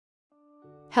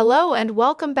Hello and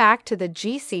welcome back to the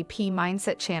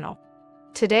GCP-Mindset channel.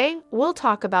 Today, we'll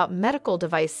talk about medical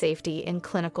device safety in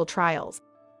clinical trials.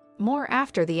 More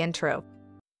after the intro.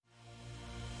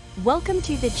 Welcome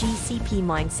to the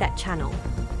GCP-Mindset channel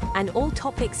and all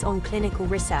topics on clinical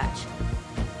research.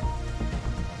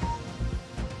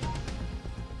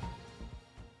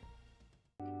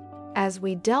 As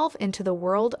we delve into the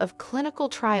world of clinical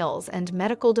trials and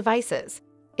medical devices,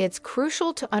 it's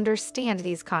crucial to understand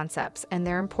these concepts and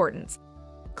their importance.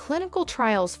 Clinical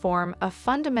trials form a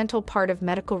fundamental part of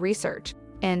medical research,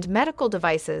 and medical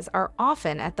devices are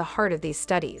often at the heart of these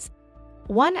studies.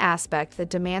 One aspect that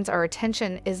demands our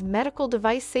attention is medical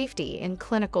device safety in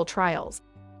clinical trials.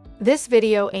 This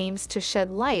video aims to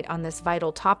shed light on this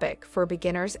vital topic for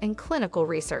beginners in clinical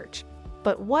research.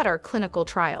 But what are clinical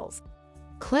trials?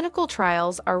 Clinical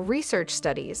trials are research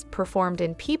studies performed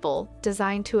in people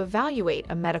designed to evaluate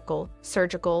a medical,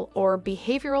 surgical, or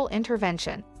behavioral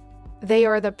intervention. They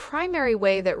are the primary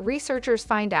way that researchers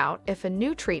find out if a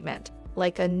new treatment,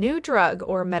 like a new drug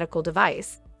or medical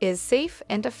device, is safe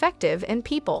and effective in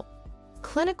people.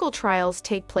 Clinical trials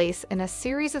take place in a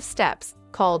series of steps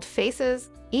called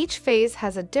phases. Each phase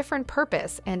has a different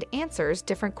purpose and answers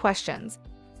different questions.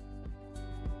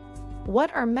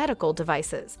 What are medical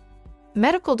devices?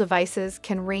 Medical devices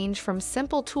can range from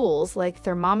simple tools like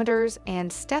thermometers and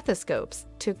stethoscopes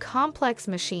to complex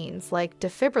machines like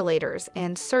defibrillators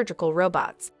and surgical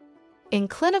robots. In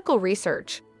clinical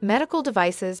research, medical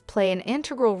devices play an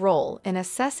integral role in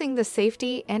assessing the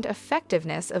safety and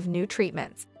effectiveness of new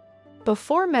treatments.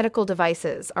 Before medical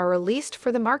devices are released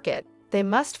for the market, they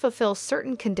must fulfill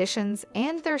certain conditions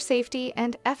and their safety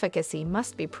and efficacy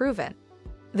must be proven.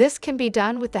 This can be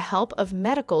done with the help of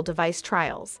medical device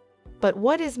trials. But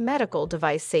what is medical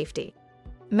device safety?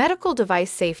 Medical device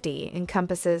safety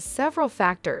encompasses several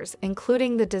factors,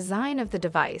 including the design of the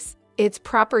device, its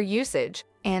proper usage,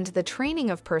 and the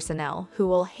training of personnel who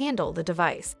will handle the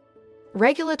device.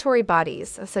 Regulatory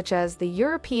bodies, such as the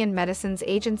European Medicines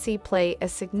Agency, play a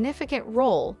significant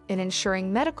role in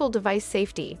ensuring medical device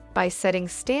safety by setting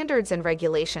standards and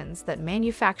regulations that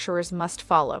manufacturers must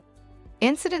follow.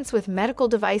 Incidents with medical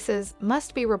devices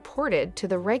must be reported to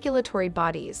the regulatory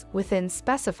bodies within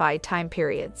specified time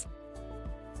periods.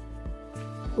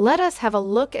 Let us have a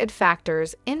look at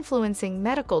factors influencing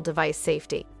medical device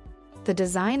safety. The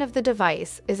design of the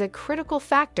device is a critical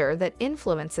factor that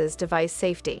influences device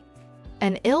safety.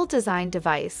 An ill-designed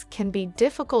device can be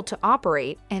difficult to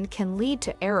operate and can lead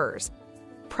to errors.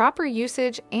 Proper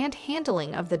usage and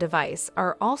handling of the device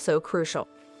are also crucial.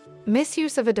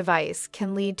 Misuse of a device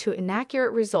can lead to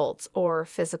inaccurate results or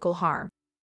physical harm.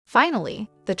 Finally,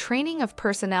 the training of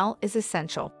personnel is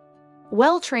essential.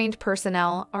 Well-trained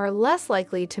personnel are less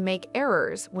likely to make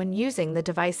errors when using the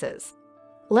devices.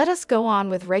 Let us go on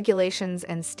with regulations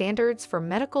and standards for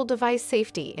medical device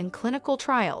safety in clinical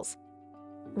trials.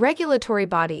 Regulatory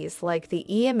bodies like the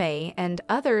EMA and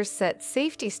others set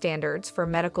safety standards for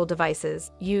medical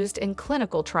devices used in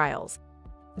clinical trials.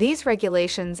 These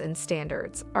regulations and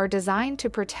standards are designed to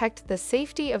protect the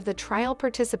safety of the trial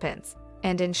participants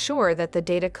and ensure that the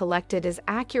data collected is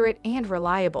accurate and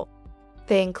reliable.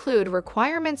 They include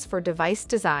requirements for device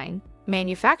design,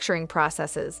 manufacturing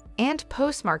processes, and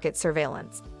post-market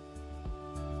surveillance.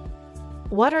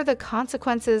 What are the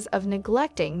consequences of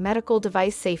neglecting medical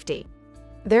device safety?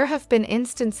 There have been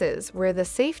instances where the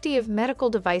safety of medical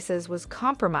devices was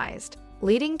compromised,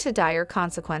 leading to dire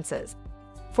consequences.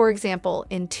 For example,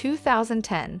 in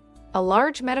 2010, a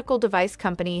large medical device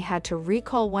company had to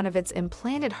recall one of its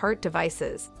implanted heart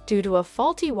devices due to a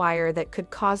faulty wire that could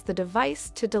cause the device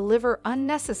to deliver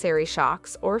unnecessary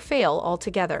shocks or fail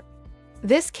altogether.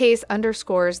 This case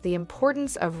underscores the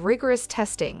importance of rigorous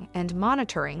testing and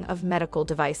monitoring of medical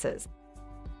devices.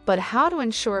 But how to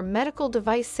ensure medical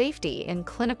device safety in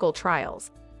clinical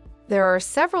trials? There are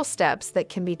several steps that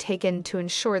can be taken to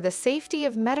ensure the safety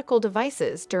of medical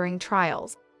devices during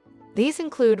trials. These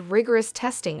include rigorous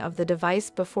testing of the device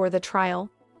before the trial,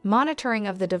 monitoring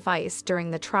of the device during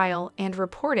the trial, and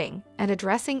reporting and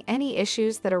addressing any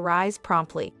issues that arise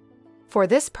promptly. For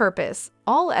this purpose,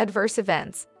 all adverse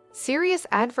events, serious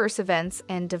adverse events,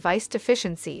 and device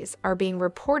deficiencies are being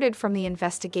reported from the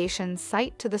investigation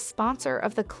site to the sponsor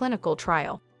of the clinical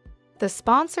trial. The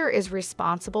sponsor is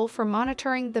responsible for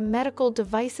monitoring the medical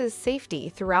device's safety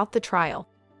throughout the trial.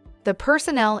 The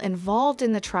personnel involved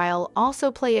in the trial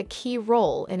also play a key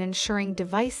role in ensuring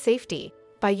device safety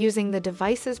by using the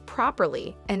devices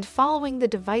properly and following the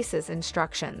device's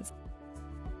instructions.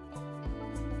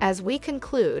 As we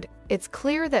conclude, it's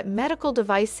clear that medical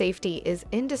device safety is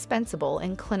indispensable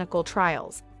in clinical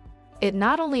trials. It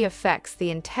not only affects the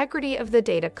integrity of the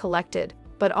data collected,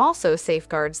 but also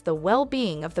safeguards the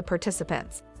well-being of the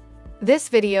participants. This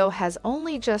video has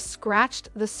only just scratched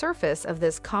the surface of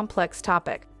this complex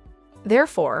topic.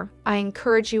 Therefore, I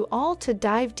encourage you all to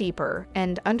dive deeper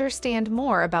and understand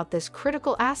more about this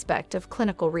critical aspect of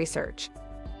clinical research.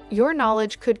 Your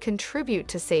knowledge could contribute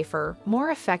to safer, more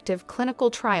effective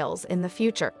clinical trials in the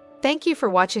future. Thank you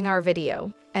for watching our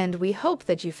video, and we hope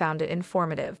that you found it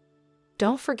informative.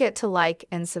 Don't forget to like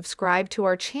and subscribe to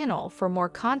our channel for more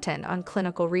content on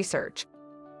clinical research.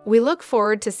 We look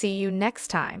forward to see you next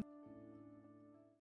time.